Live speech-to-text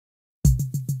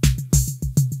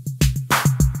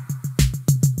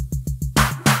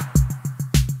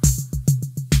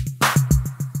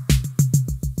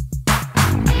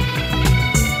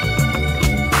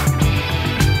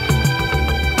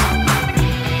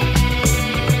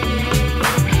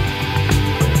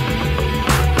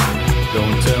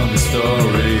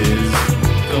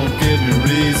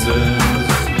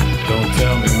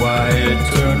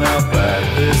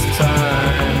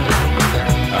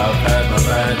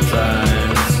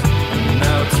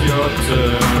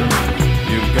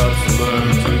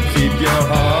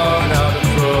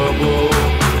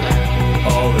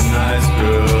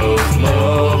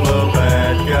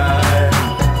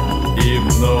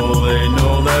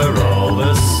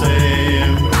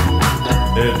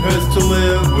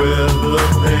with the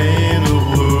pain of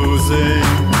losing,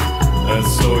 and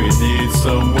so you need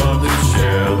someone to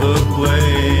share the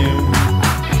blame.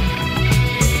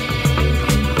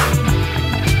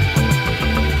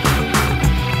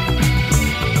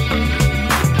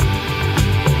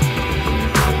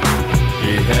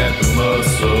 He had the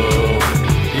muscle,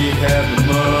 he had the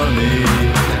money,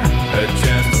 a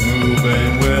chance to move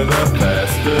in with a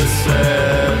faster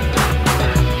set,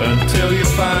 until you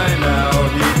find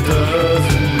out he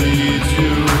doesn't need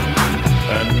you,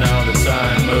 and now the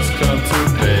time must come to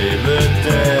pay the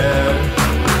debt.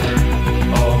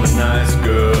 All the nice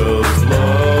girls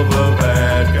love a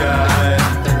bad guy,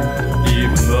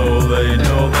 even though they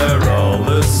know they're all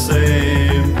the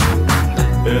same.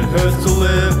 It hurts to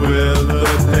live with the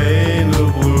pain of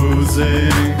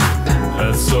losing,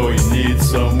 and so you need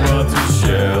someone to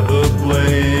share the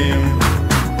blame.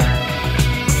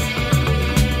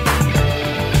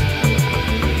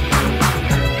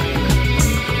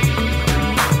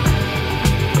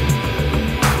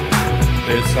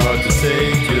 It's hard to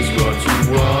take just what you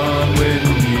want when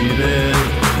you need it.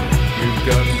 You've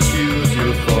got to choose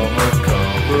your form of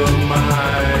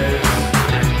compromise.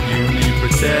 You need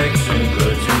protection,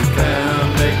 but you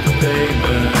can't make the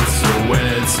payment. So when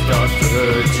it starts to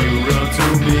hurt, you run to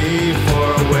me for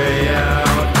a way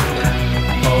out.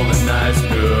 All the nice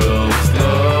girls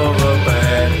love a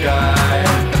bad guy,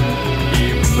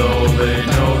 even though they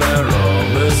know they're all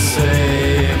the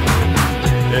same.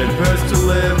 It hurts to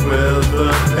live with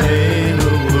the pain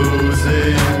of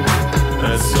losing,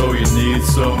 and so you need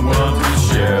someone to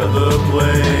share the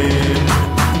blame.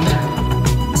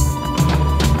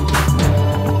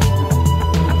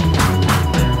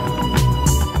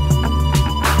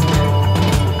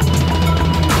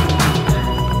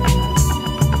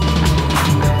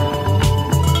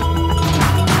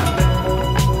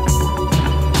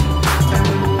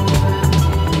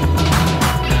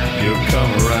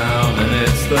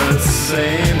 The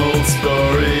same old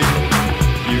story.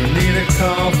 You need a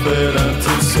confidant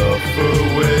to suffer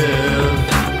with.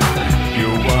 You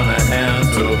want a hand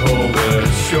to hold, a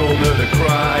shoulder to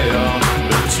cry on,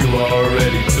 but you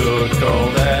already took all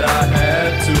that I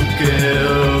had to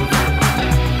give.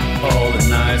 All the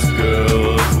nice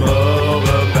girls love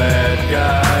a bad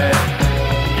guy,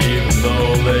 even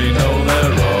though they know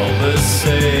they're all the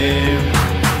same.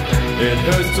 It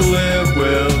hurts to live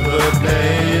with the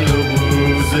pain of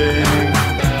losing,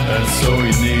 and so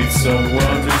you need someone